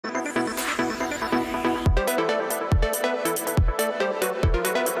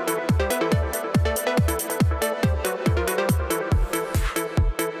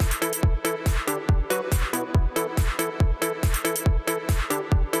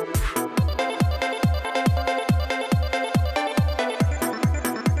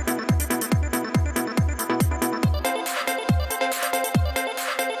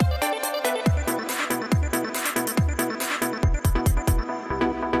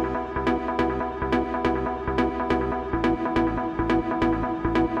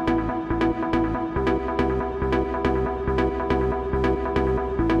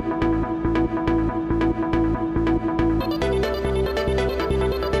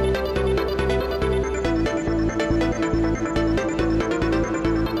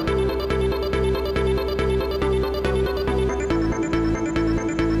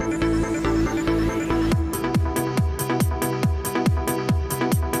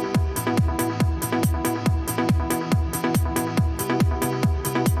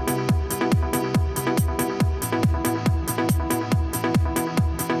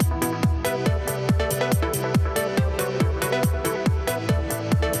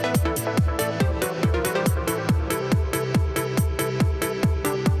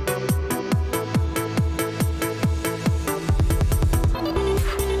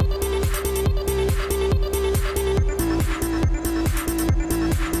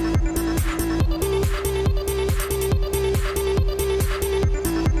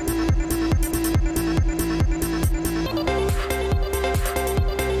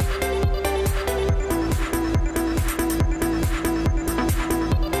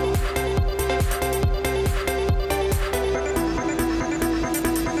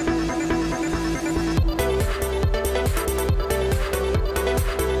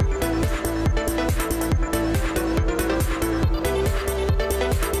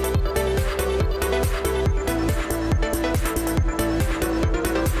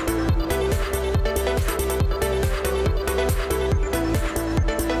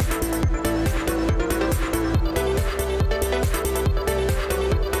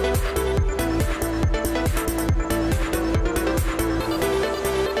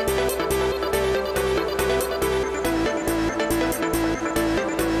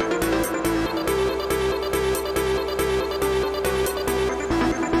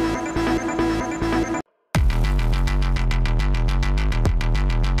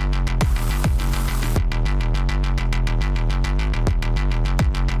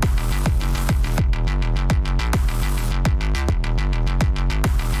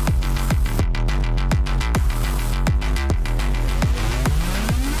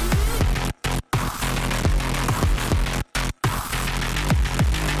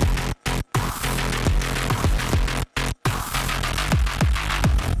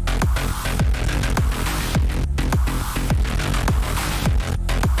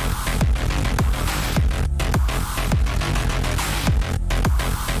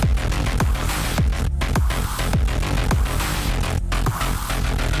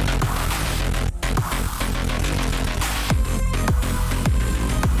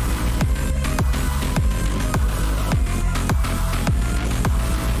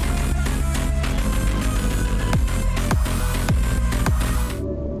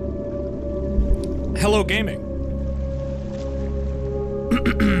Hello Gaming.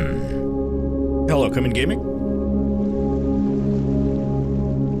 Hello, come in gaming.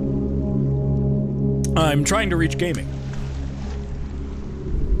 I'm trying to reach gaming.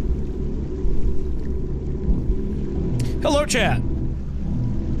 Hello, chat.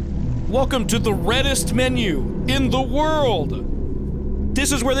 Welcome to the reddest menu in the world.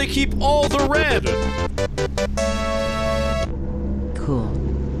 This is where they keep all the red. Cool.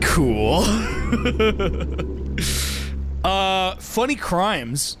 Cool. Funny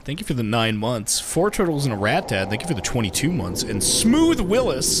Crimes, thank you for the 9 months. Four Turtles and a Rat Dad, thank you for the 22 months. And Smooth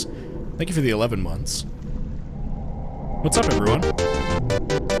Willis, thank you for the 11 months. What's up, everyone?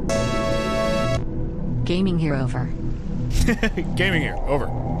 Gaming here over. Gaming here, over.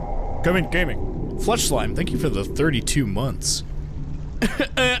 Come in, gaming. Flesh Slime, thank you for the 32 months.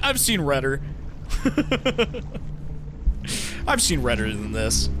 I've seen redder. I've seen redder than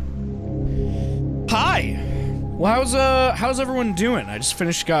this. Hi. Well, how's everyone doing? I just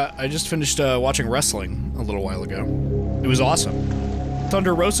finished watching wrestling a little while ago. It was awesome.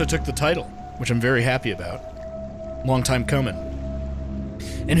 Thunder Rosa took the title, which I'm very happy about. Long time coming.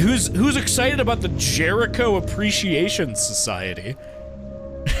 And who's excited about the Jericho Appreciation Society?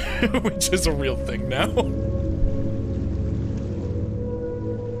 Which is a real thing now.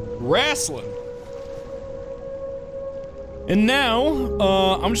 Wrestling. And now,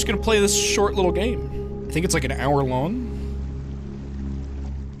 I'm just gonna play this short little game. I think it's like an hour long.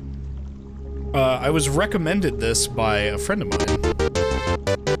 I was recommended this by a friend of mine.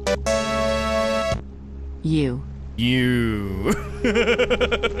 You.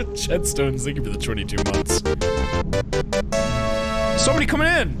 Chetstones, thank you for the 22 months. Somebody coming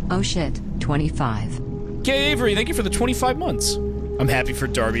in! Oh shit, 25. Gay Avery, thank you for the 25 months. I'm happy for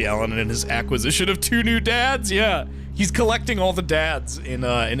Darby Allin and his acquisition of 2 new dads, yeah. He's collecting all the dads in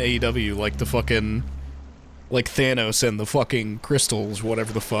AEW, like the fucking... like Thanos and the fucking crystals,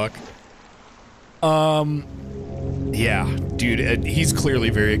 whatever the fuck. Yeah, dude, he's clearly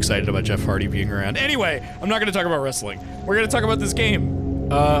very excited about Jeff Hardy being around. Anyway, I'm not gonna talk about wrestling. We're gonna talk about this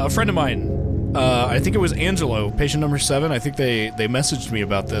game. A friend of mine, I think it was Angelo, patient number 7, I think they messaged me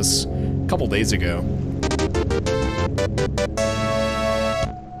about this a couple days ago.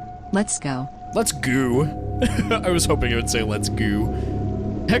 Let's go. Let's goo. I was hoping it would say let's goo.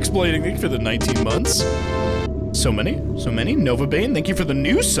 Hexblading, thank you for the 19 months. So many. Novabane, thank you for the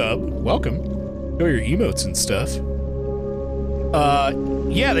new sub. Welcome. Show your emotes and stuff.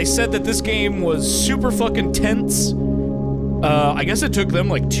 Yeah, they said that this game was super fucking tense. I guess it took them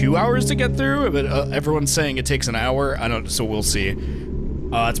like 2 hours to get through, but everyone's saying it takes an hour. I don't, so we'll see.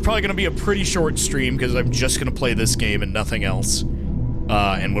 It's probably gonna be a pretty short stream because I'm just gonna play this game and nothing else.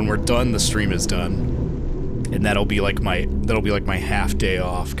 And when we're done, the stream is done. And that'll be like my half day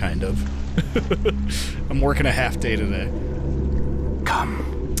off, kind of. I'm working a half day today. Come.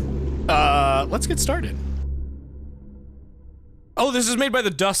 Let's get started. Oh, this is made by the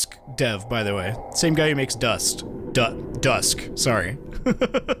Dusk dev, by the way. Same guy who makes Dust. Dusk, sorry.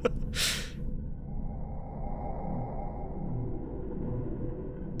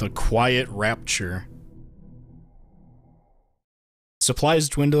 The Quiet Rapture. Supplies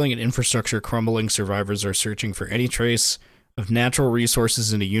dwindling and infrastructure crumbling, survivors are searching for any trace of natural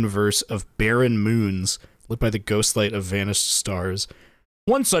resources in a universe of barren moons lit by the ghost light of vanished stars.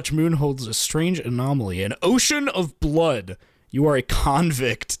 One such moon holds a strange anomaly, an ocean of blood. You are a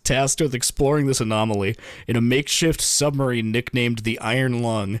convict tasked with exploring this anomaly in a makeshift submarine nicknamed the Iron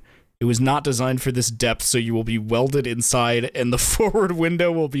Lung. It was not designed for this depth, so you will be welded inside and the forward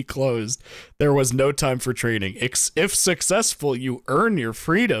window will be closed. There was no time for training. If successful, you earn your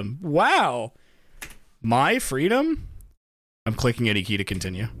freedom. Wow. My freedom? I'm clicking any key to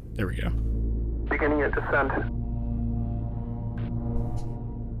continue. There we go. Beginning at descent.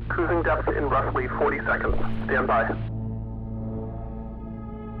 Cruising depth in roughly 40 seconds. Stand by.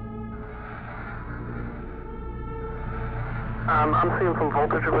 I'm seeing some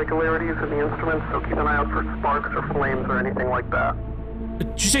voltage irregularities in the instruments, so keep an eye out for sparks or flames or anything like that.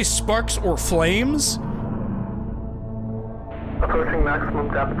 Did you say sparks or flames? Approaching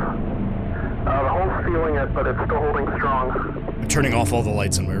maximum depth. The hull's feeling it, but it's still holding strong. I'm turning off all the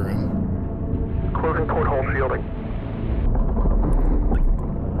lights in my room. Closing porthole shielding.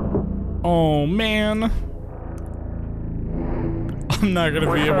 Oh, man. I'm not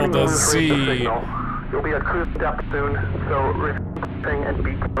gonna be able to see. You'll be at cruise depth soon, so refing and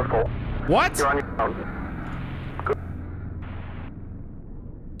be careful. What? You're on your own. Good.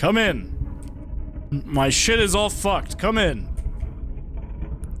 Come in. My shit is all fucked. Come in.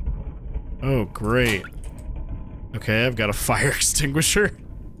 Oh, great. Okay, I've got a fire extinguisher.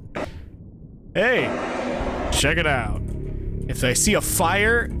 Hey, check it out. If I see a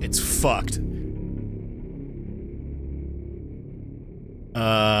fire, it's fucked.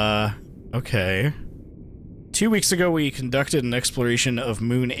 Okay. 2 weeks ago, we conducted an exploration of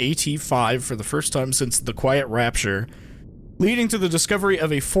Moon AT-5 for the first time since the Quiet Rapture, leading to the discovery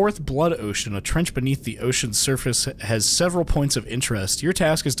of a fourth blood ocean. A trench beneath the ocean's surface has several points of interest. Your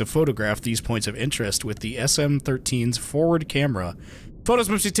task is to photograph these points of interest with the SM-13's forward camera. Photos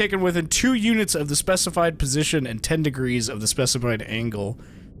must be taken within 2 units of the specified position and 10 degrees of the specified angle.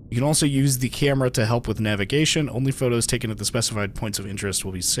 You can also use the camera to help with navigation. Only photos taken at the specified points of interest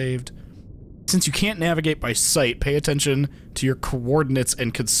will be saved. Since you can't navigate by sight, pay attention to your coordinates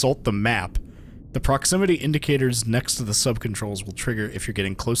and consult the map. The proximity indicators next to the sub-controls will trigger if you're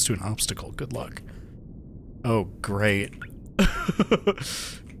getting close to an obstacle. Good luck. Oh, great.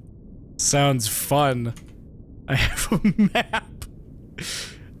 Sounds fun. I have a map.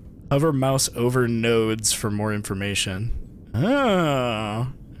 Hover mouse over nodes for more information.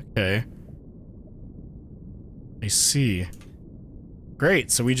 Oh, okay. I see.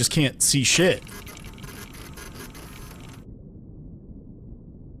 Great, so we just can't see shit.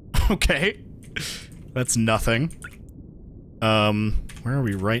 Okay. That's nothing. Where are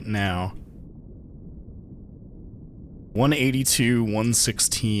we right now? 182,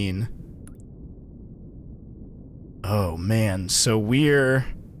 116. Oh, man. So we're...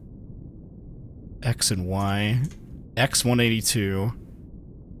 X and Y. X 182.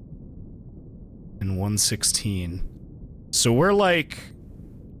 And 116. So we're like...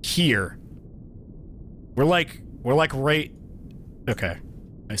 here. We're like right... Okay.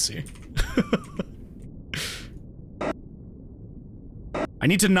 I see. I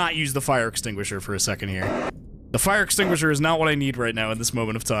need to not use the fire extinguisher for a second here. The fire extinguisher is not what I need right now in this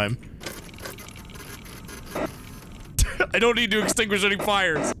moment of time. I don't need to extinguish any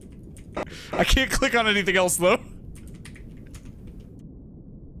fires. I can't click on anything else, though.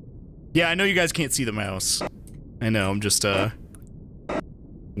 Yeah, I know you guys can't see the mouse. I know, I'm just,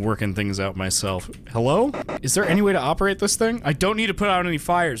 working things out myself. Hello? Is there any way to operate this thing? I don't need to put out any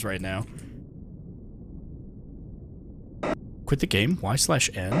fires right now. Quit the game?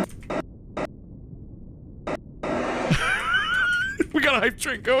 Y/N? We got a hype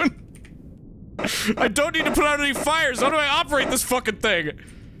train going. I don't need to put out any fires. How do I operate this fucking thing?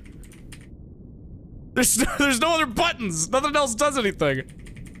 There's no other buttons. Nothing else does anything.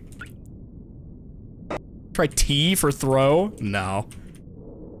 Try T for throw? No.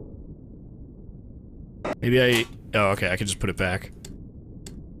 Maybe I... Oh, okay, I can just put it back.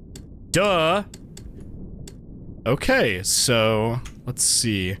 Duh! Okay, so... Let's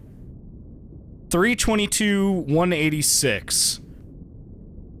see. 322, 186.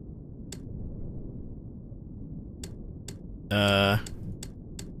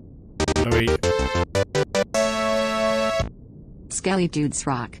 Wait. Skelly Dudes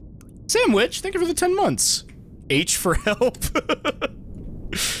Rock. Sandwich, thank you for the 10 months. H for help.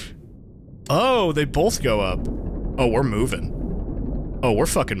 Oh, they both go up. Oh, we're moving. Oh, we're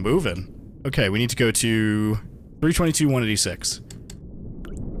fucking moving. Okay, we need to go to 322, 186.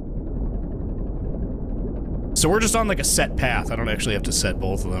 So we're just on like a set path. I don't actually have to set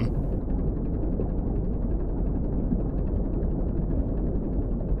both of them.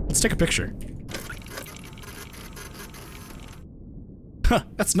 Let's take a picture. Huh,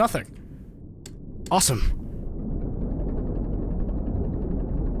 that's nothing. Awesome.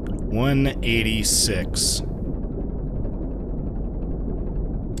 186.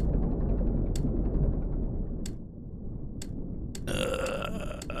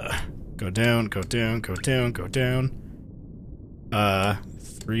 Go down, go down, go down, go down.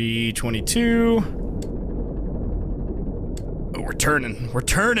 322. Oh, we're turning. We're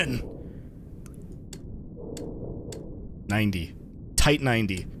turning. 90. Tight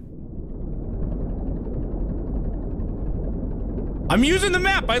 90. I'm using the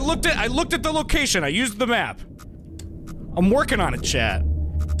map. I looked at the location. I used the map. I'm working on it, chat.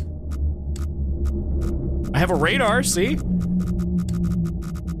 I have a radar, see?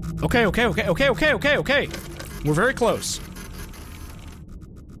 Okay, okay, okay, okay, okay, okay, okay. We're very close.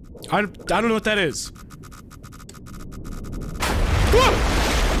 I don't know what that is.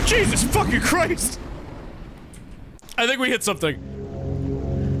 Whoa! Jesus fucking Christ! I think we hit something.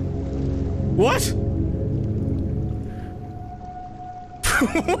 What?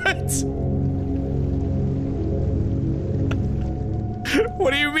 What?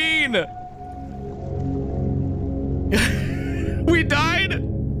 What do you mean? We died?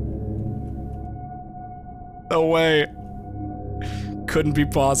 No way. Couldn't be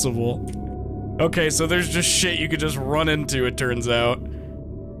possible. Okay, so there's just shit you could just run into, it turns out.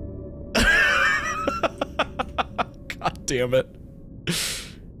 God damn it.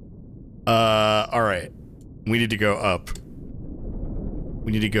 Alright. We need to go up.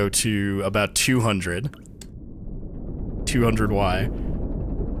 We need to go to about 200. 200Y.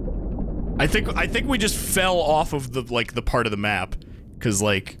 I think we just fell off of the, like, the part of the map. Because,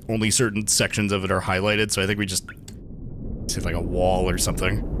 like, only certain sections of it are highlighted, so I think we just hit, like, a wall or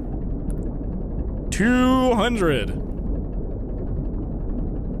something. 200!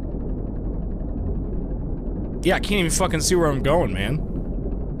 Yeah, I can't even fucking see where I'm going, man.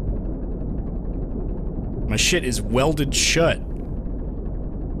 My shit is welded shut.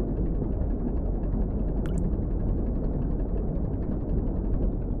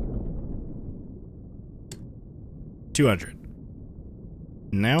 $200.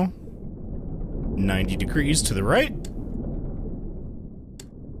 Now, 90 degrees to the right. A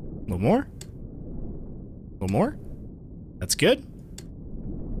little more. A little more. That's good.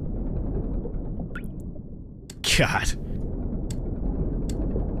 God.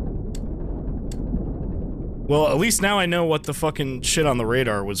 Well, at least now I know what the fucking shit on the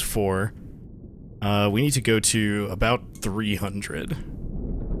radar was for. We need to go to about 300.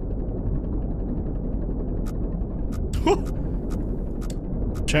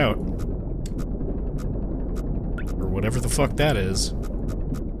 Watch out. Or whatever the fuck that is.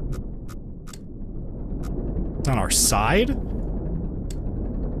 It's on our side?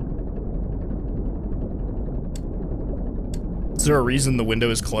 Is there a reason the window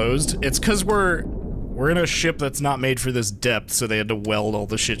is closed? It's because we're in a ship that's not made for this depth, so they had to weld all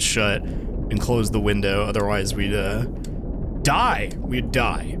the shit shut and close the window, otherwise we'd, die! We'd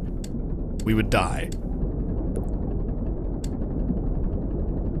die. We would die.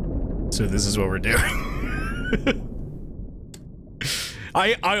 So this is what we're doing.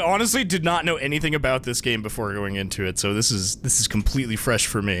 I honestly did not know anything about this game before going into it, so this is completely fresh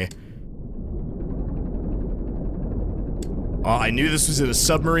for me. I knew this was in a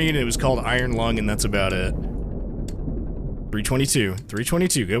submarine, and it was called Iron Lung, and that's about it. 322.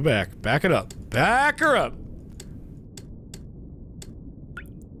 322, go back. Back it up. Back her up!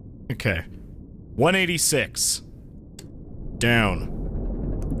 Okay. 186. Down.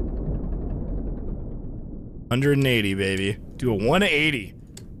 180, baby. Do a 180.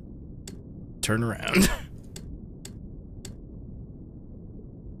 Turn around.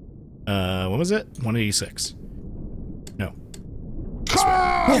 What was it? 186. No.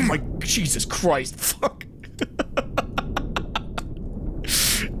 Oh my Jesus Christ, fuck.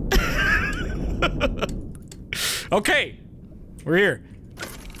 Okay. We're here.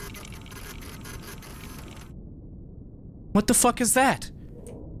 What the fuck is that?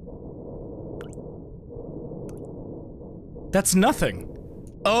 That's nothing.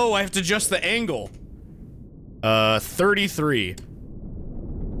 Oh, I have to adjust the angle. 33.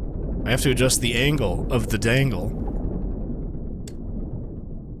 I have to adjust the angle of the dangle.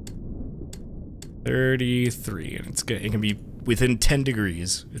 33, and it can be within 10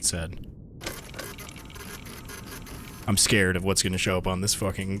 degrees, it said. I'm scared of what's gonna show up on this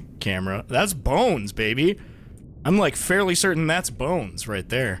fucking camera. That's bones, baby! I'm like fairly certain that's bones right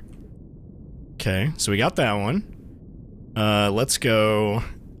there. Okay, so we got that one. Let's go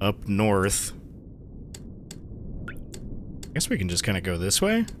up north. I guess we can just kind of go this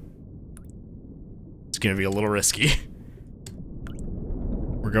way. It's gonna be a little risky.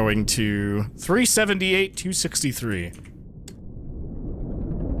 We're going to 378, 263.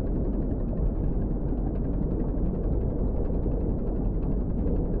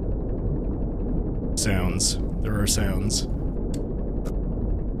 Sounds. There are sounds.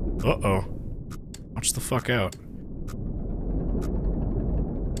 Uh-oh. Watch the fuck out.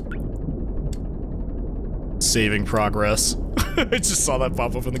 Saving progress. I just saw that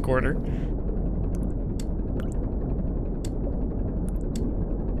pop up in the corner.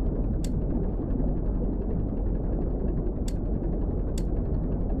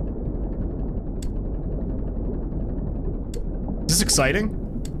 Is this exciting?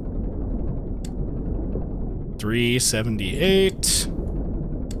 378.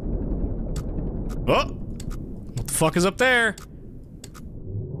 Oh! What the fuck is up there?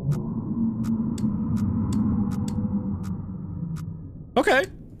 Okay.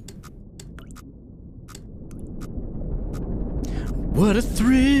 What a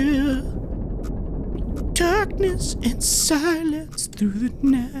thrill. Darkness and silence through the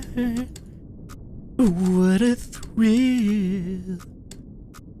night. What a thrill.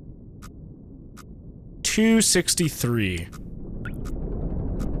 263.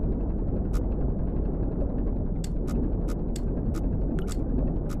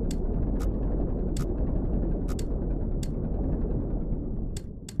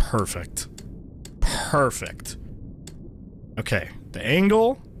 Perfect. Perfect. Okay, the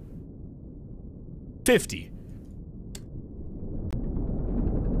angle 50.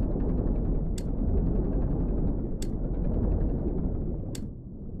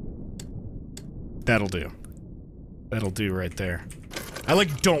 That'll do. That'll do right there. I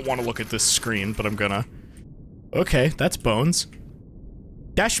like don't want to look at this screen, but I'm gonna. Okay, that's bones.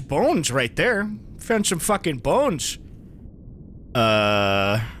 That's bones right there. Found some fucking bones.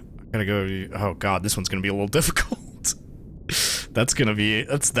 I gotta go. Oh god, this one's gonna be a little difficult. That's gonna be.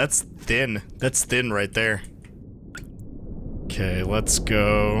 That's thin. That's thin right there. Okay, let's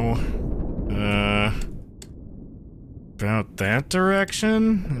go. About that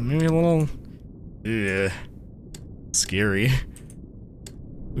direction. Maybe a little. Yeah. Scary.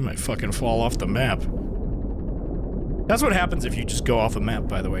 We might fucking fall off the map. That's what happens if you just go off a map,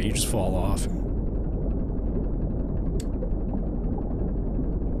 by the way. You just fall off.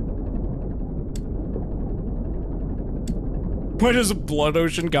 Why does a blood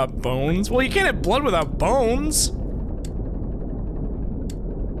ocean got bones? Well, you can't have blood without bones.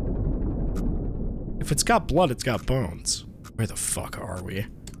 If it's got blood, it's got bones. Where the fuck are we?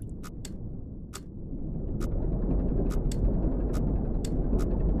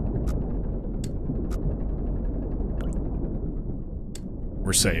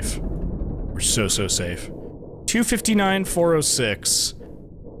 We're safe. We're so safe. 259, 406.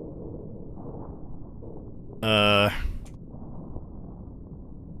 I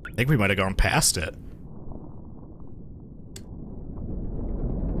think we might have gone past it.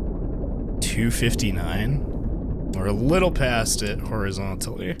 259. We're a little past it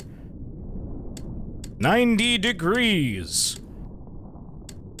horizontally. 90 degrees.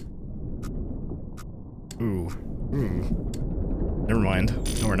 Ooh. Never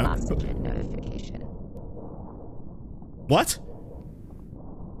mind. No, we're not. Oxygen notification. What?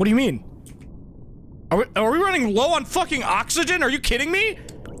 What do you mean? Are we running low on fucking oxygen? Are you kidding me?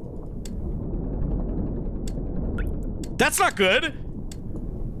 That's not good.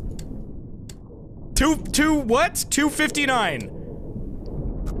 What? 259.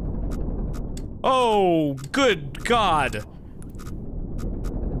 Oh, good God.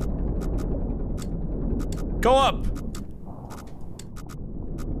 Go up.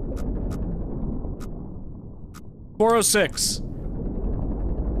 $406.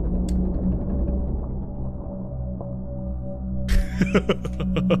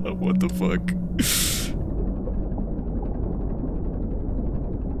 What the fuck?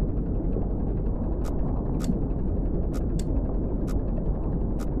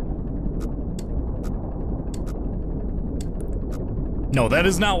 No, that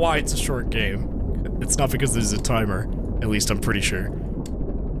is not why it's a short game. It's not because there's a timer. At least I'm pretty sure.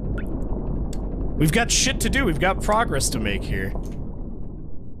 We've got shit to do. We've got progress to make here.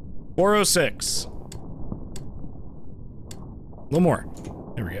 406. A little more.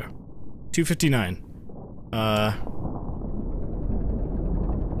 There we go. 259.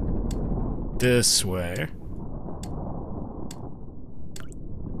 This way.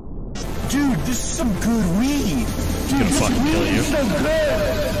 Dude, this is some good weed. It's gonna fucking kill you. So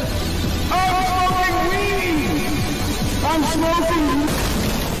good. I'm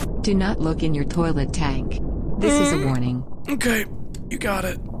smoking. Do not look in your toilet tank. This is a warning. Okay, you got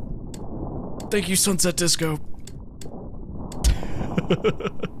it. Thank you, Sunset Disco.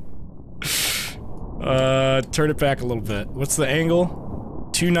 Turn it back a little bit. What's the angle?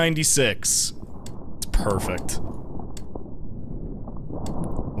 296. It's perfect.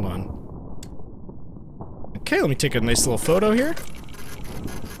 Hold on. Okay, let me take a nice little photo here.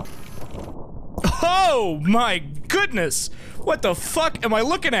 Oh my goodness! What the fuck am I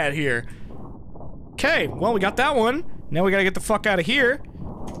looking at here? Okay, well, we got that one. Now we gotta get the fuck out of here.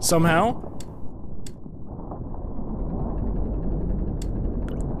 Somehow.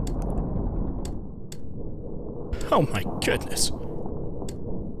 Oh my goodness.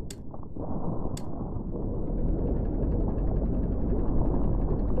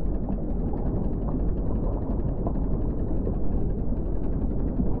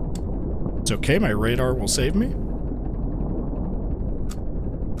 It's okay, my radar will save me.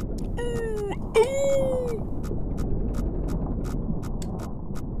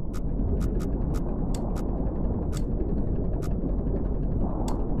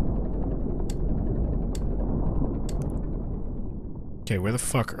 Okay, where the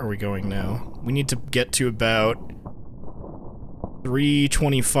fuck are we going now? We need to get to about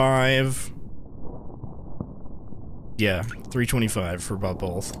 325. Yeah, 325 for about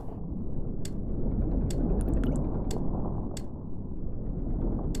both.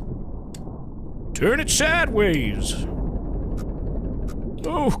 Turn it sideways.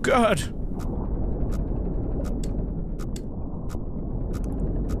 Oh, God.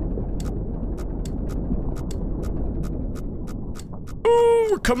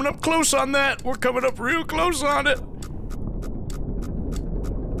 We're coming up close on that. We're coming up real close on it.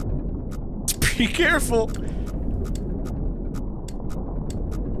 Be careful.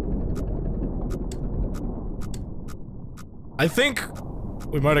 I think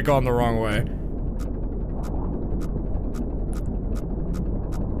we might have gone the wrong way.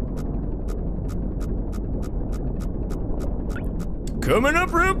 Coming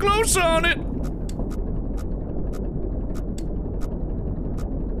up real close on it.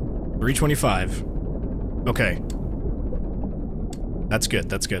 325. Okay. That's good,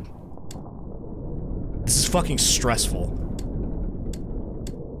 that's good. This is fucking stressful.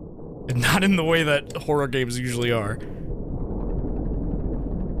 And not in the way that horror games usually are.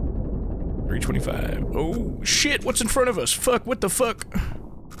 325. Oh, shit, what's in front of us? Fuck, what the fuck?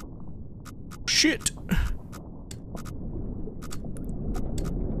 Shit.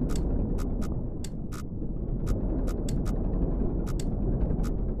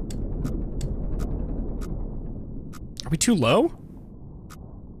 Are we too low?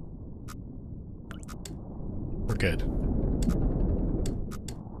 We're good.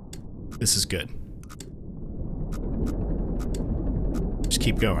 This is good. Just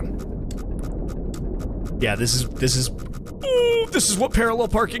keep going. Yeah, this is ooh, this is what parallel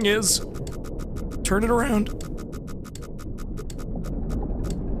parking is. Turn it around.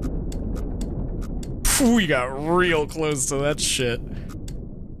 Phew, we got real close to that shit.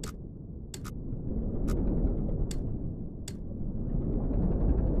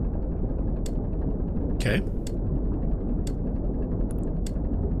 Okay.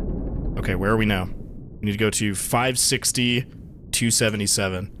 Okay, where are we now? We need to go to 560,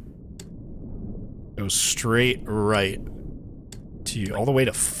 277. Go straight right to all the way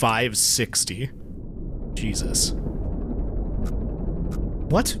to 560. Jesus.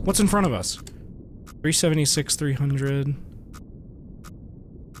 What? What's in front of us? 376, 300.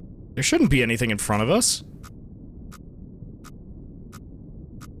 There shouldn't be anything in front of us.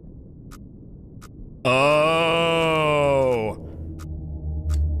 Oh.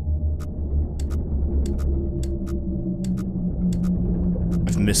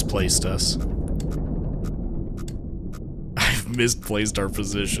 I've misplaced us. I've misplaced our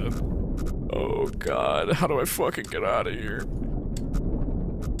position. Oh god, how do I fucking get out of here?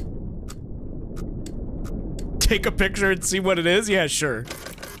 Take a picture and see what it is? Yeah, sure.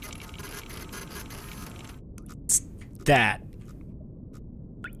 It's that.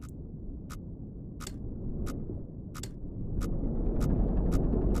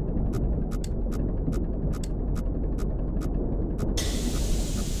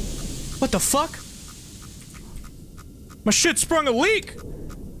 What the fuck? My shit sprung a leak!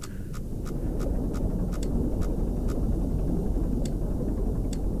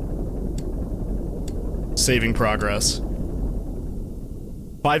 Saving progress.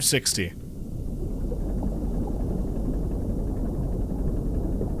 560.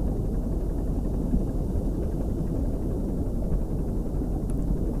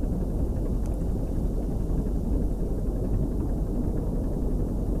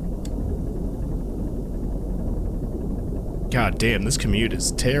 God damn, this commute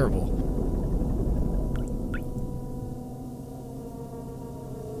is terrible.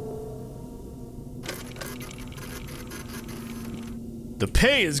 The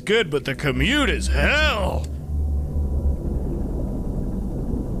pay is good, but the commute is hell!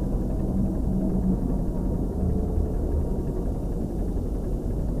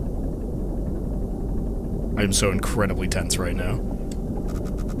 I am so incredibly tense right now.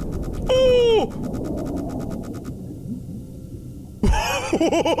 Oh!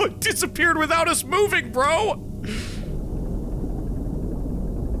 It disappeared without us moving, bro!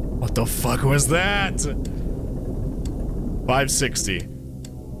 What the fuck was that? 560.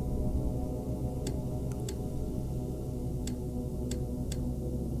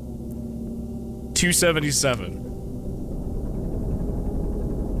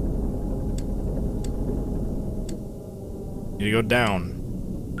 $277. Need to go down.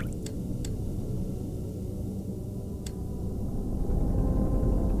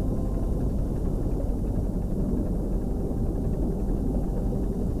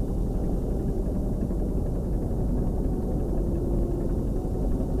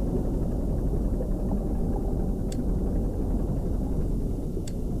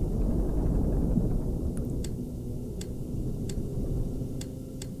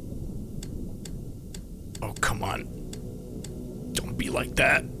 Oh, come on. Don't be like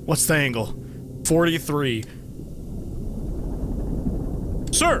that. What's the angle? 43.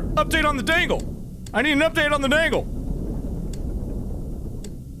 Sir, update on the dangle. I need an update on the dangle.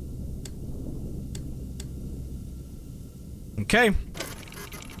 Okay.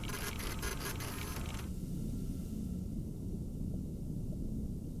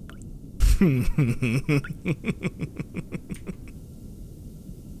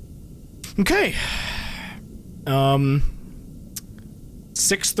 Okay.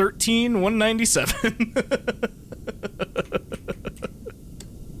 613, 197.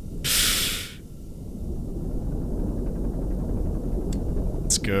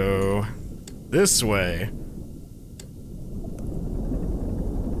 Let's go this way.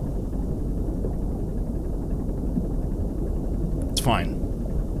 It's fine.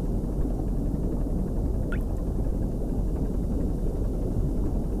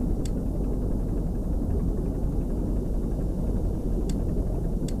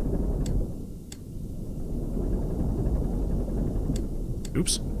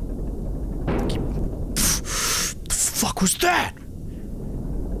 Oops. The fuck was that?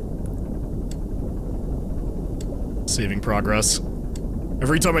 Saving progress.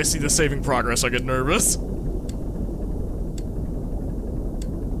 Every time I see the saving progress, I get nervous.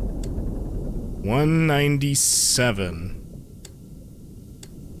 197.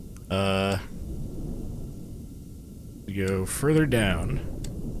 We go further down.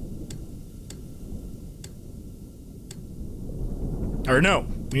 Or no,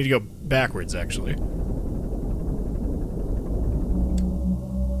 we need to go backwards, actually.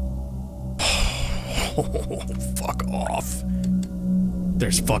 Oh, fuck off.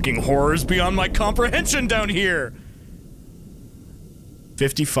 There's fucking horrors beyond my comprehension down here!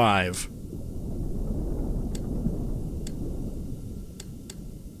 55.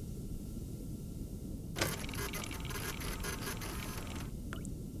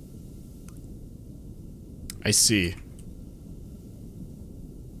 I see.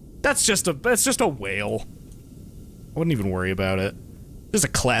 That's just a whale. I wouldn't even worry about it. There's a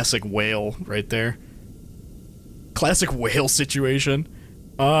classic whale right there. Classic whale situation.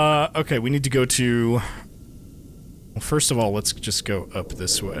 Okay, we need to go to... Well, first of all, let's just go up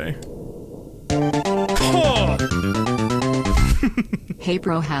this way. Oh! Hey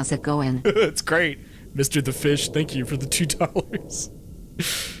bro, how's it going? It's great. Mr. the Fish, thank you for the $2.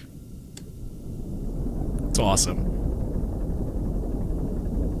 It's awesome.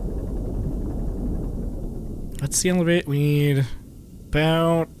 Let's see, elevate. We need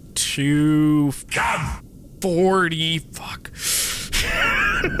about 240. Fuck.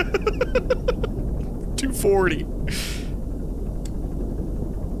 240.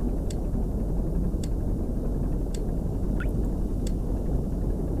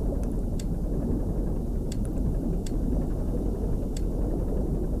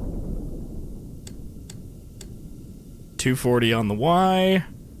 $240 on the Y.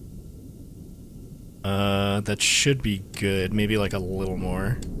 That should be good. Maybe like a little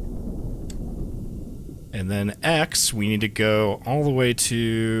more. And then X, we need to go all the way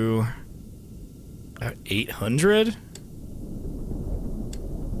to about 800.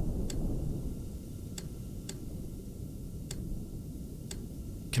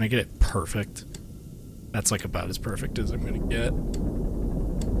 Can I get it perfect? That's like about as perfect as I'm gonna get.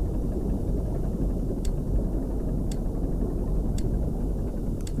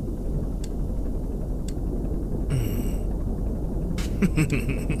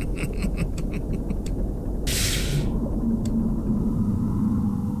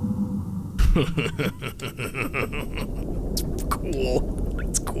 Cool.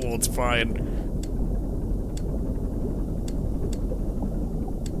 It's cool, it's fine.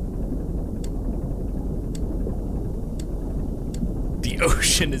 The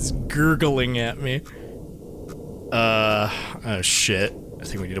ocean is gurgling at me. Oh shit. I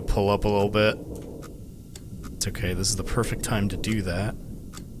think we need to pull up a little bit. It's okay, this is the perfect time to do that.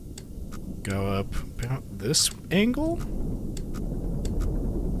 Go up about this angle?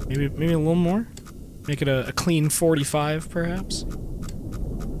 Maybe a little more? Make it a clean 45, perhaps?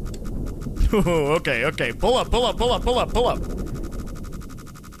 Oh, okay, okay. Pull up, pull up, pull up, pull up, pull up.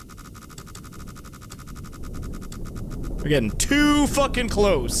 We're getting too fucking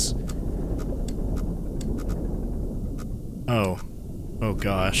close. Oh. Oh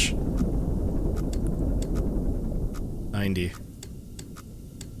gosh. 90.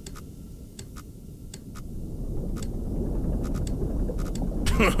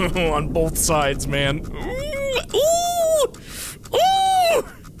 On both sides, man. Ooh! Ooh! Ooh!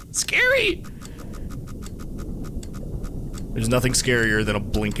 Scary! There's nothing scarier than a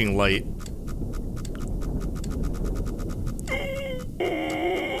blinking light.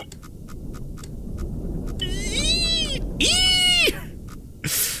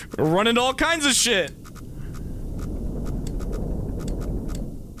 We're running all kinds of shit.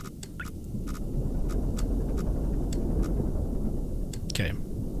 Okay,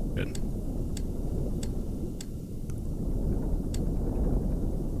 good.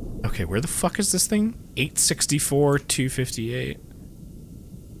 Okay, where the fuck is this thing? 864, 258.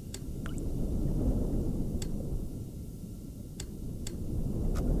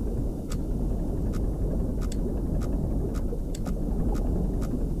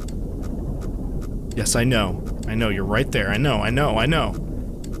 Yes, I know. I know, you're right there. I know.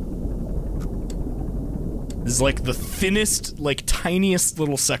 This is like the thinnest, like tiniest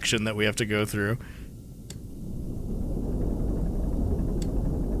little section that we have to go through.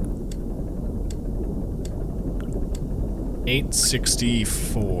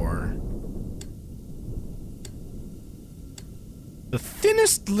 $864. The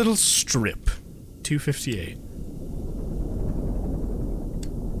thinnest little strip. 258.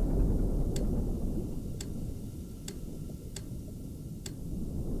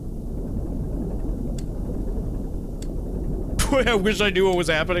 Boy, I wish I knew what was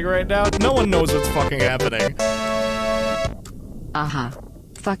happening right now. No one knows what's fucking happening. Aha.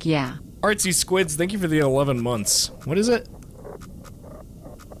 Fuck yeah. Artsy Squids, thank you for the 11 months. What is it?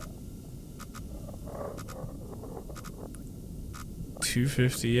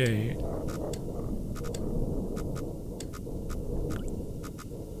 $258.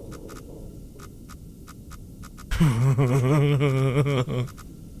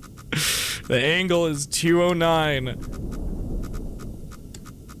 The angle is 209.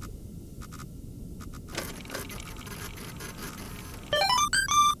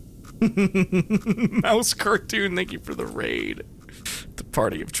 Mouse Cartoon, thank you for the raid. The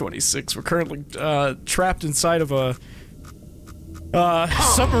party of 26. We're currently trapped inside of a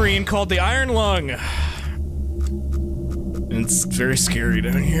submarine called the Iron Lung. And it's very scary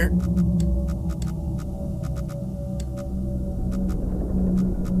down here.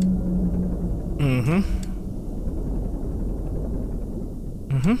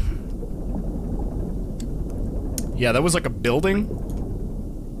 Yeah, that was like a building.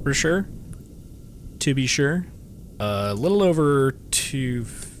 For sure. To be sure. A little over 2...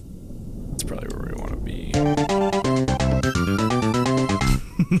 That's probably where we want to be.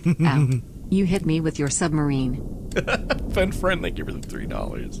 Ow. You hit me with your submarine. Ben Friend, thank you for the $3.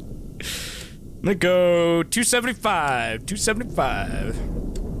 I'm gonna go 275. 275.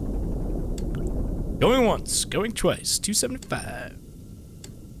 Going once, going twice. 275.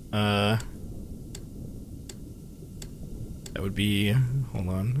 That would be... Hold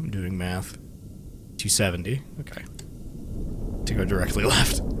on, I'm doing math. 270. Okay. To go directly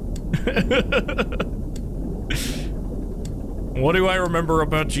left. What do I remember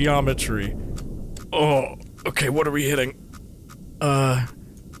about geometry? Oh, okay, what are we hitting?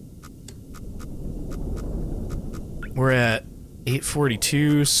 We're at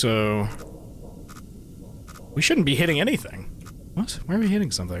 842, so... We shouldn't be hitting anything. What? Why are we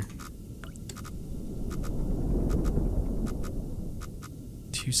hitting something?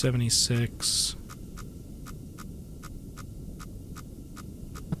 276.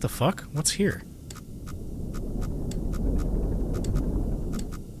 What the fuck? What's here?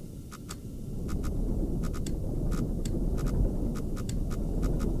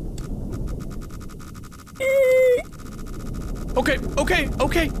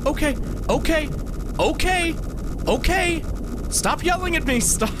 Okay. Stop yelling at me.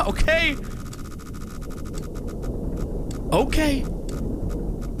 Stop. Okay.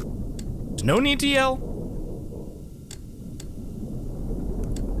 There's no need to yell.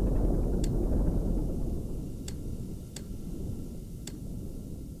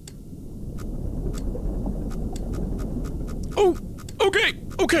 Oh,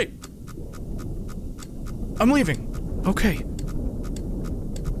 okay. I'm leaving. Okay.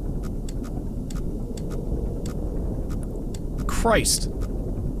 Christ.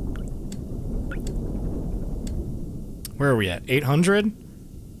 Where are we at? 800?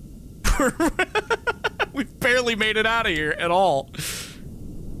 We've barely made it out of here at all.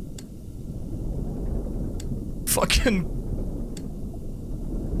 Fucking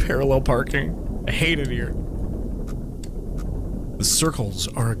parallel parking. I hate it here. The circles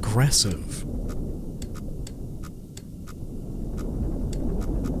are aggressive.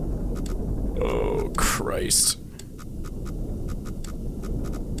 Oh, Christ.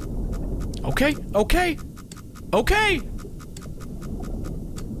 Okay.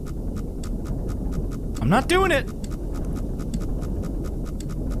 I'm not doing it.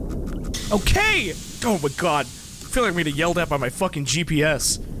 Okay! Oh my god. I feel like I'm gonna get yelled at by my fucking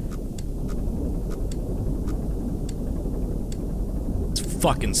GPS. It's a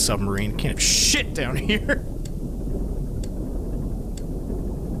fucking submarine. Can't have shit down here.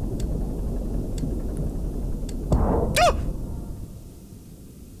 Ah!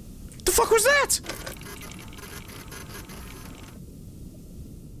 The fuck was that?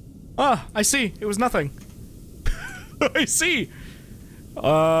 Ah, I see. It was nothing. I see. Where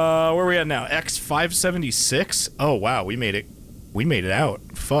are we at now? X576? Oh, wow. We made it. We made it out.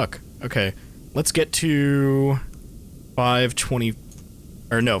 Fuck. Okay. Let's get to 520...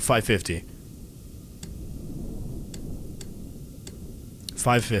 Or no, 550.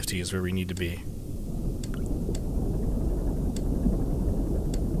 550 is where we need to be.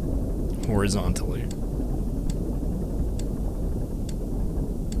 Horizontally.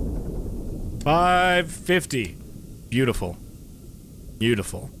 550. Beautiful.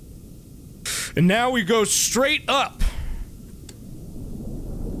 Beautiful. And now we go straight up.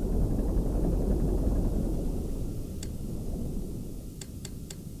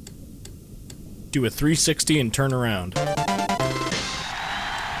 Do a 360 and turn around.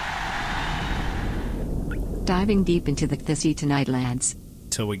 Diving deep into the sea tonight, lads.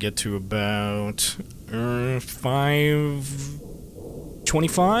 Till we get to about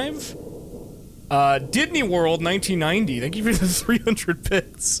 525. Disney World 1990. Thank you for the 300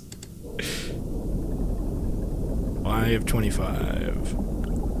 bits. 525.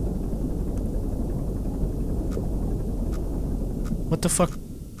 What the fuck?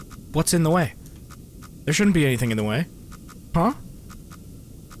 What's in the way? There shouldn't be anything in the way. Huh?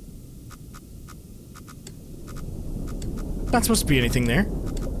 Not supposed to be anything there.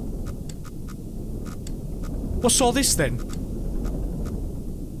 What's all this then?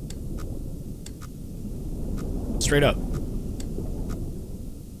 Straight up.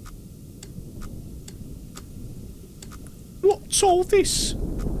 What's all this?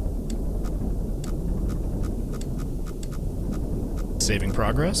 Saving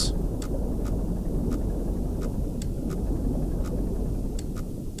progress?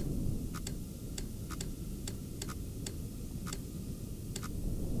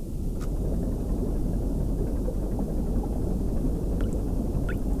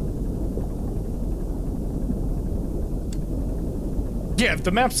 Yeah, if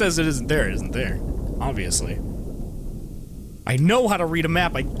the map says it isn't there, it isn't there. Obviously. I know how to read a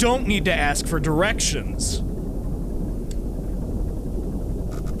map. I don't need to ask for directions.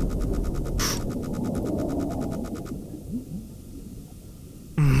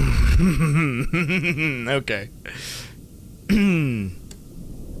 Okay.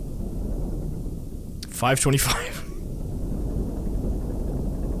 525.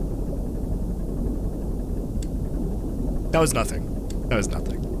 That was nothing. That was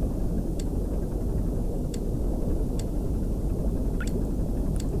nothing.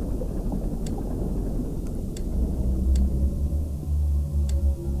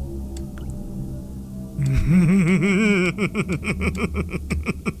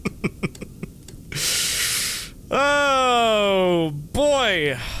 Oh,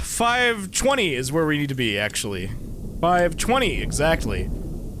 boy. 520 is where we need to be, actually. 520, exactly.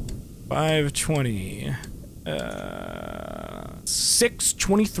 520.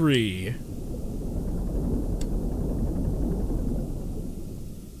 623.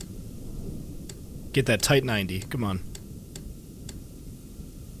 Get that tight 90. Come on.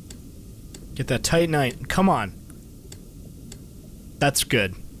 Get that tight 90. Come on. That's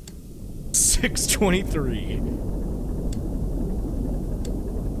good. 623.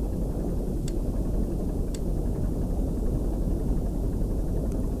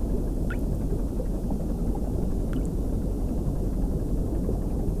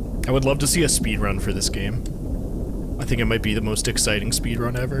 I would love to see a speedrun for this game. I think it might be the most exciting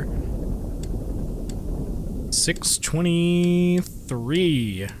speedrun ever.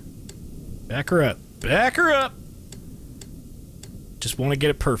 623. Back her up. Back her up! Just want to get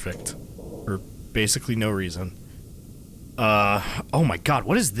it perfect. For basically no reason. Oh my god,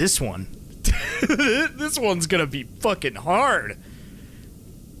 what is this one? This one's gonna be fucking hard!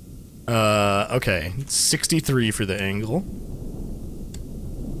 Okay. 63 for the angle.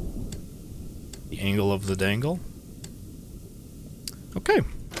 The angle of the dangle. Okay.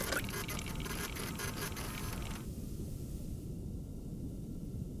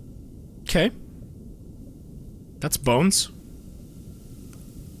 Okay. That's bones.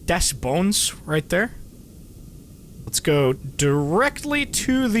 That's bones right there. Let's go directly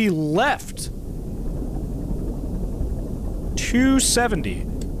to the left. 270.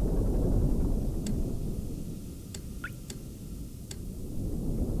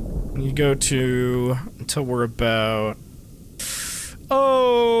 You go to until we're about,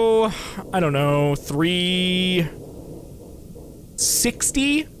 oh, I don't know,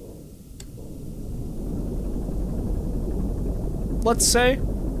 360? Let's say.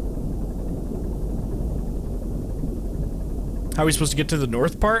 How are we supposed to get to the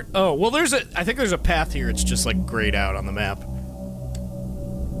north part? Oh, well I think there's a path here, it's just like grayed out on the map.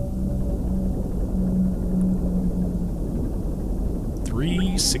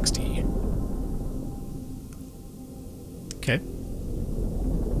 360. Okay.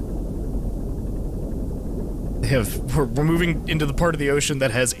 We're moving into the part of the ocean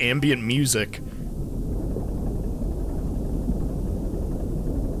that has ambient music.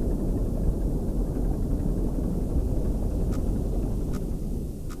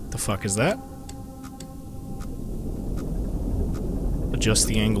 The fuck is that? Adjust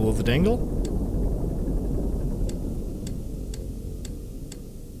the angle of the dangle.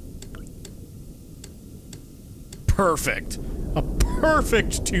 Perfect. A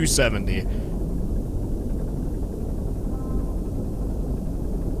perfect 270.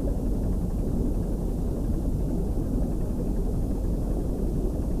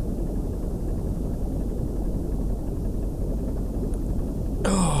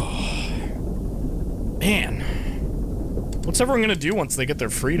 Man, what's everyone gonna do once they get their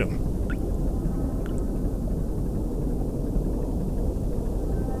freedom?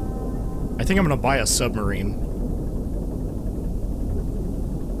 I think I'm gonna buy a submarine.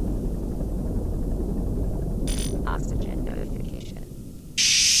 Oxygen notification.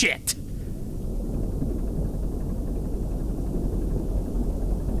 Shit!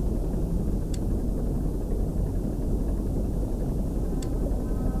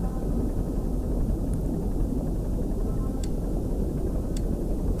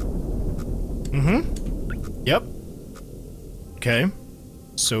 Yep. Okay.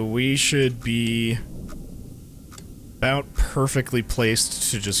 So we should be about perfectly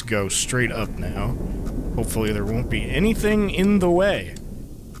placed to just go straight up now. Hopefully there won't be anything in the way.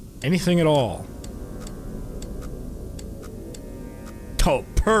 Anything at all. Oh,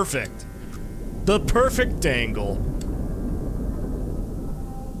 perfect. The perfect angle.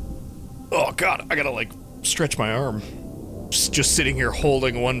 Oh god, I gotta like stretch my arm. Just sitting here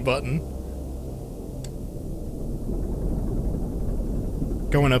holding one button.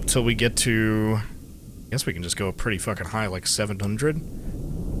 Going up till we get to... I guess we can just go pretty fucking high, like 700.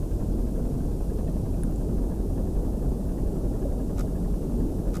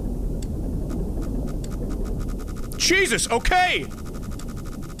 Jesus, okay!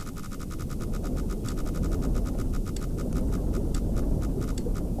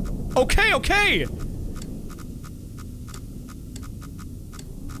 Okay, okay!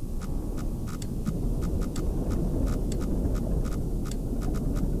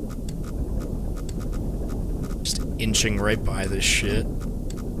 Inching right by this shit.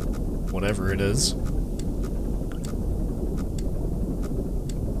 Whatever it is.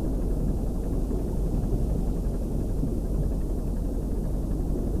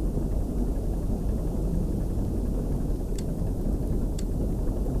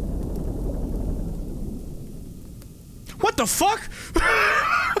 What the fuck?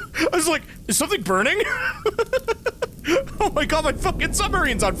 I was like, is something burning? Oh my god, my fucking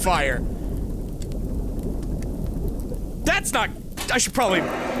submarine's on fire! That's not... I should probably...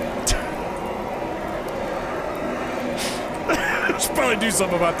 I should probably do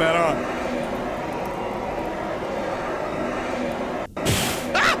something about that, huh?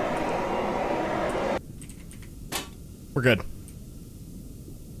 Ah! We're good.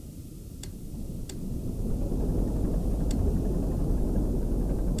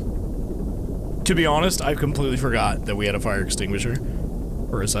 To be honest, I completely forgot that we had a fire extinguisher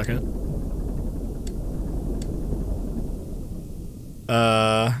for a second.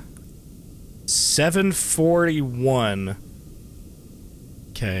 741.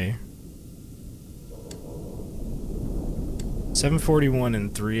 Okay. 741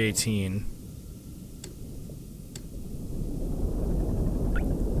 and 318.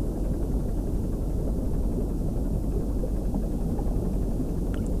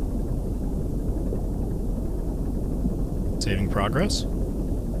 Saving progress.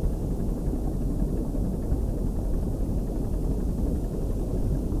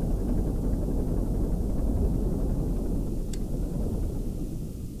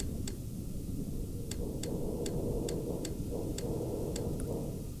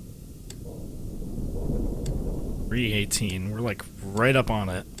 We're like right up on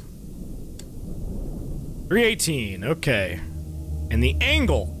it. 318, okay. And the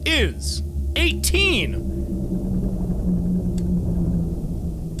angle is 18!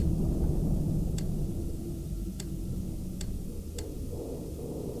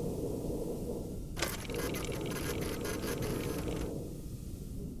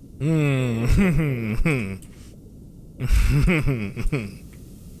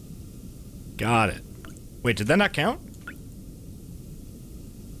 Got it. Wait, did that not count?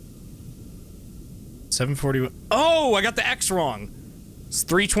 741. Oh, I got the X wrong. It's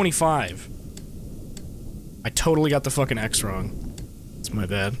 325. I totally got the fucking X wrong. It's my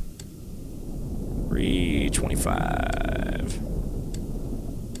bad. 325.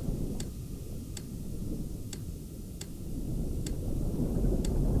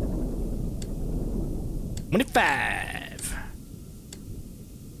 25.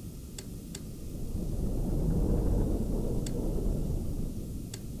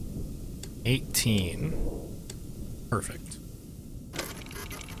 $18. Perfect.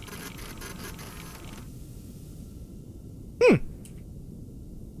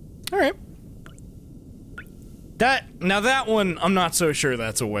 All right. That one, I'm not so sure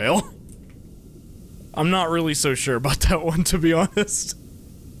that's a whale. I'm not really so sure about that one, to be honest.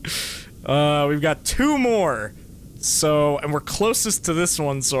 We've got 2 more. So, and we're closest to this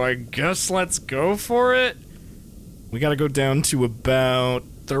one, so I guess let's go for it. We gotta go down to about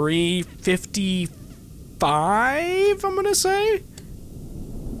 355, I'm gonna say?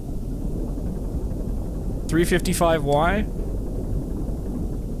 355Y?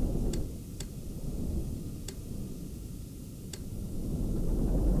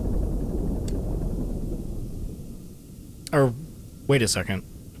 Or, wait a second.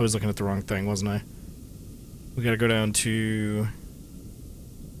 I was looking at the wrong thing, wasn't I? We gotta go down to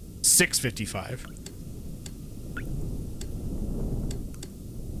 655.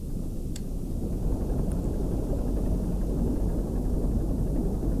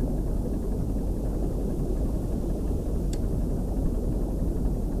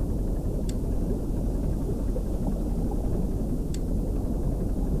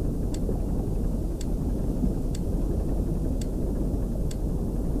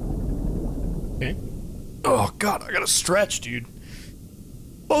 Okay. Oh god, I gotta stretch, dude.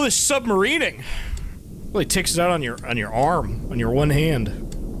 Oh, this submarining really takes it out on your arm, on your one hand.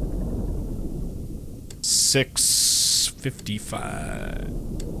 655.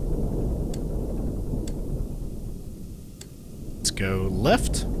 Let's go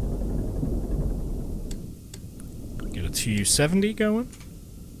left. Get a 270 going.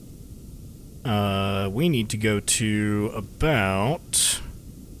 We need to go to about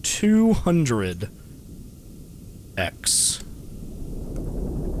 200 X.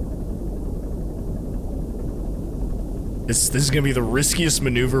 This is gonna be the riskiest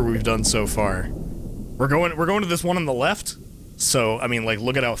maneuver we've done so far. We're going to this one on the left. So I mean, like,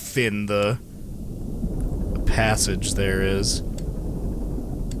 look at how thin the passage there is.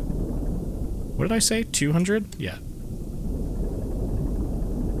 What did I say? 200? Yeah.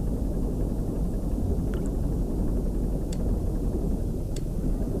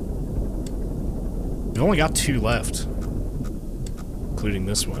 We've only got 2 left, including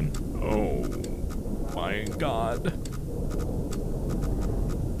this one. Oh my god.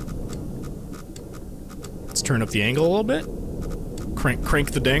 Let's turn up the angle a little bit.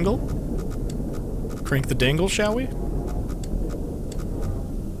 Crank the dangle. Crank the dangle, shall we?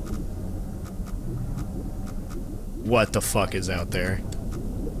 What the fuck is out there?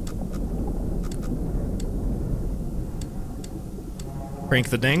 Crank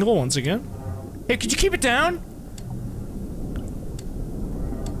the dangle once again. Hey, could you keep it down?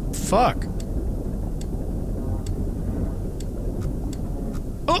 Fuck.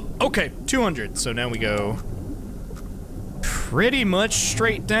 Oh, okay, 200. So now we go pretty much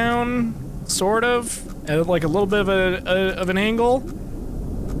straight down, sort of, at like a little bit of an angle.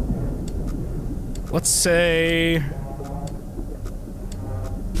 Let's say...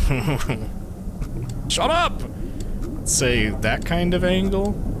 Shut up! Let's say that kind of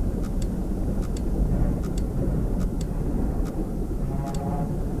angle.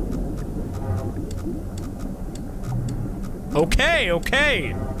 Okay,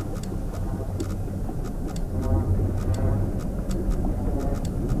 okay.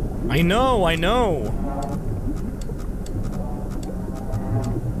 I know, I know.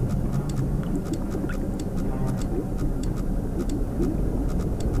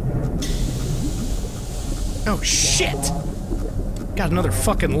 Oh shit! Got another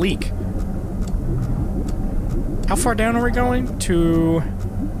fucking leak. How far down are we going? To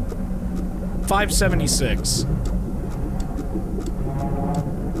 576.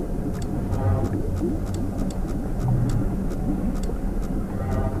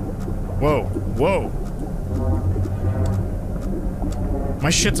 Whoa, whoa. My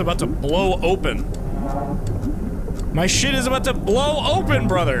shit's about to blow open. My shit is about to blow open,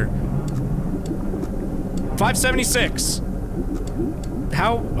 brother. 576.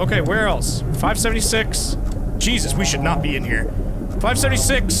 How? Okay, where else? 576. Jesus, we should not be in here.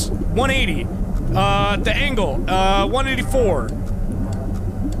 576, 180. The angle, 184.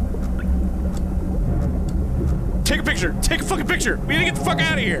 Take a picture. Take a fucking picture. We need to get the fuck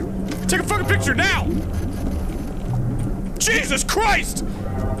out of here. Take a fucking picture now! Jesus Christ!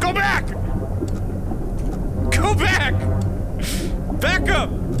 Go back! Go back! Back up!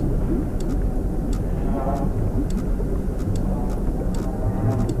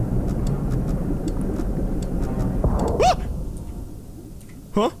 Ah!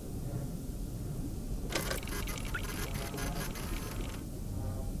 Huh?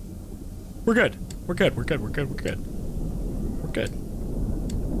 We're good. We're good. We're good. We're good. We're good. We're good.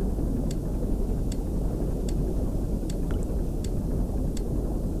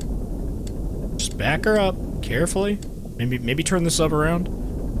 Just back her up carefully. Maybe turn the sub around.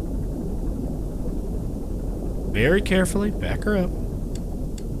 Very carefully. Back her up.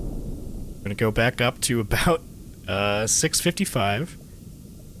 We're gonna go back up to about 655,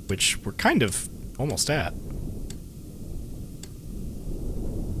 which we're kind of almost at.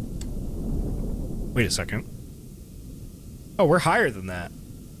 Wait a second. Oh, we're higher than that.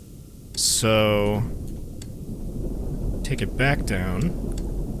 So take it back down.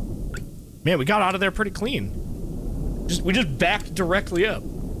 Man, we got out of there pretty clean. We just backed directly up.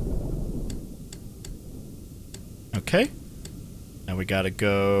 Okay. Now we gotta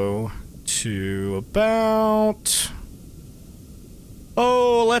go to about...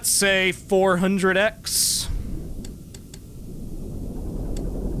 oh, let's say 400x.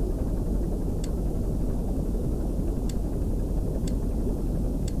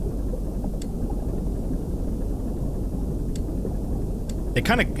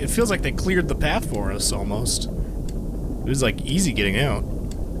 It feels like they cleared the path for us, almost. It was, like, easy getting out.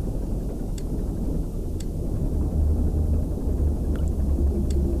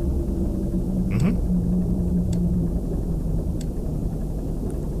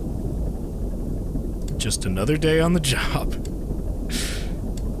 Just another day on the job.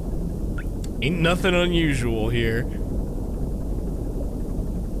 Ain't nothing unusual here.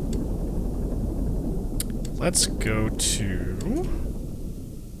 Let's go to...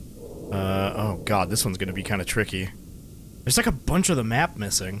 oh god, this one's gonna be kind of tricky. There's like a bunch of the map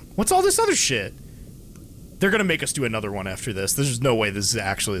missing. What's all this other shit? They're gonna make us do another one after this. There's no way this is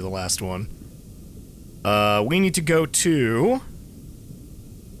actually the last one. We need to go to...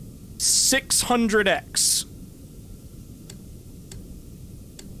 600x.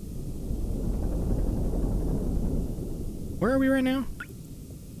 Where are we right now?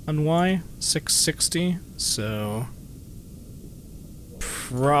 On Y? 660, so...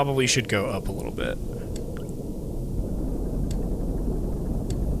 probably should go up a little bit.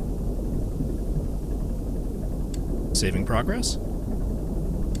 Saving progress?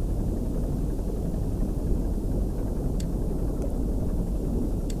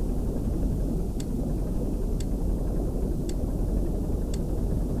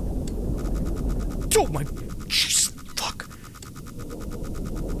 Oh my... Jesus, fuck.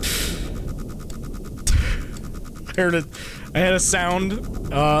 I had a sound,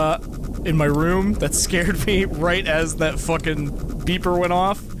 in my room that scared me right as that fucking beeper went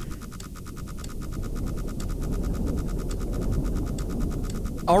off.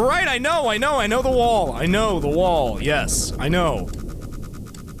 Alright, I know the wall. I know the wall, yes, I know.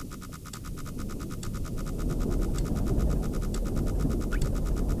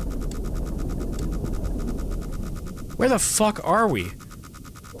 Where the fuck are we?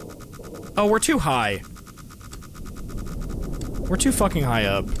 Oh, we're too high. We're too fucking high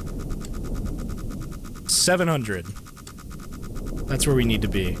up. 700. That's where we need to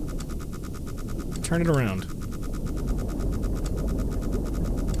be. Turn it around.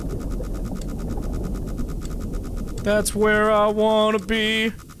 That's where I wanna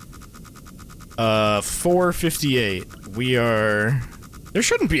be. 458. We are... There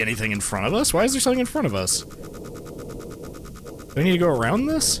shouldn't be anything in front of us. Why is there something in front of us? Do I need to go around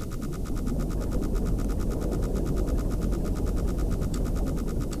this?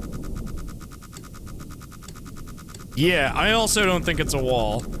 Yeah, I also don't think it's a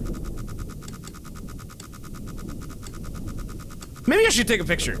wall. Maybe I should take a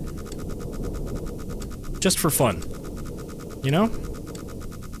picture. Just for fun. You know?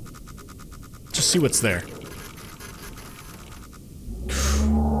 Just see what's there.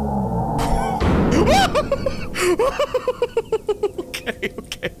 Okay.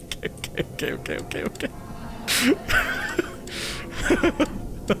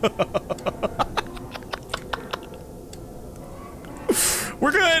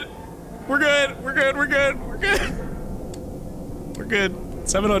 We're good. We're good.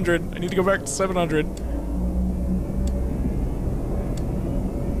 700. I need to go back to 700.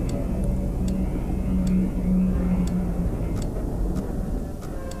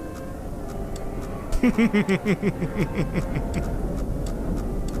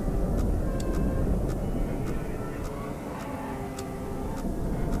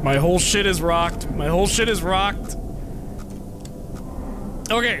 My whole shit is rocked. My whole shit is rocked.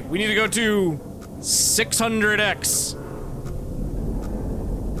 Okay, we need to go to 600X.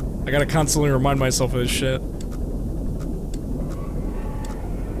 I gotta constantly remind myself of this shit.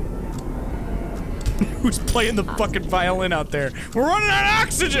 Who's playing the fucking violin out there? We're running out of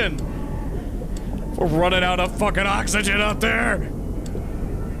oxygen! We're running out of fucking oxygen out there!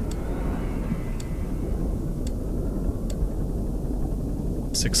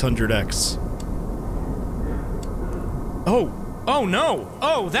 $600X. Oh! Oh no!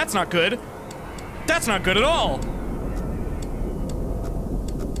 Oh, that's not good! That's not good at all!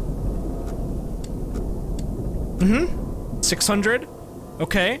 Mm-hmm. 600.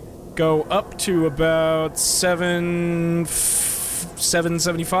 Okay. Go up to about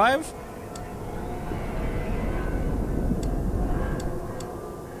 775.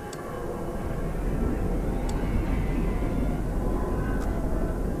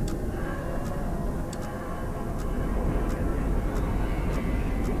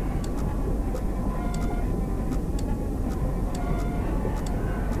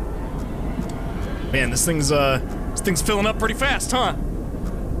 Man, this thing's filling up pretty fast, huh?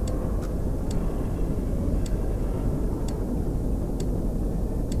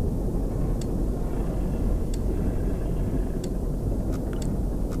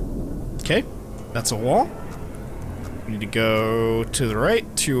 Okay, that's a wall. We need to go to the right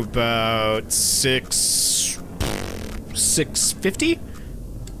to about 650.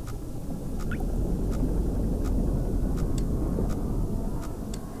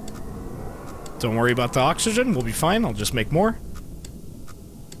 Don't worry about the oxygen, we'll be fine, I'll just make more.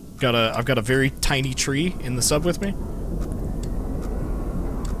 I've got a very tiny tree in the sub with me.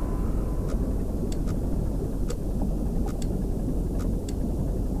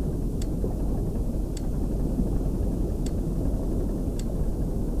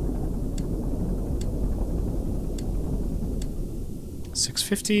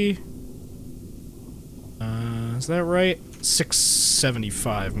 $650. Is that right?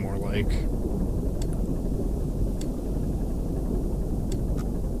 675 more like.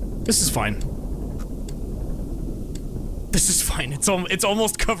 This is fine. This is fine. It's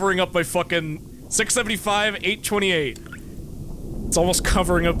almost covering up my fucking 675, 828. It's almost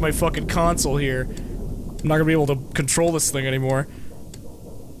covering up my fucking console here. I'm not gonna be able to control this thing anymore.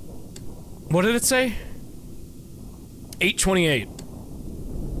 What did it say? 828.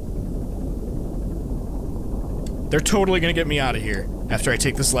 They're totally gonna get me out of here after I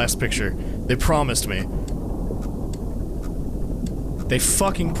take this last picture. They promised me. They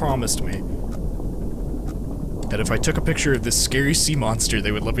fucking promised me that if I took a picture of this scary sea monster,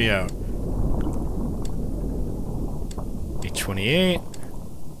 they would let me out. 828.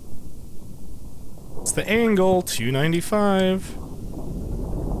 It's the angle, 295.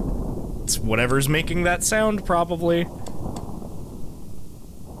 It's whatever's making that sound, probably.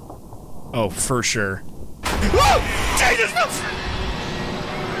 Oh, for sure. Whoa! Jesus!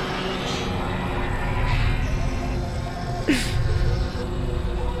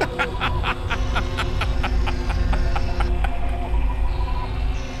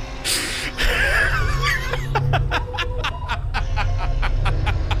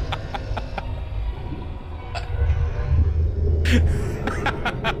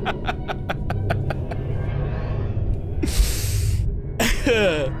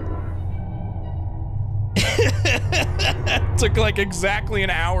 Took like exactly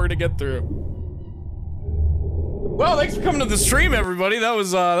an hour to get through. Well, thanks for coming to the stream, everybody. That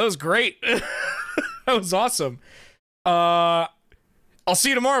was great. That was awesome. I'll see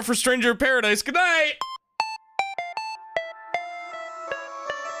you tomorrow for Stranger in Paradise. Good night.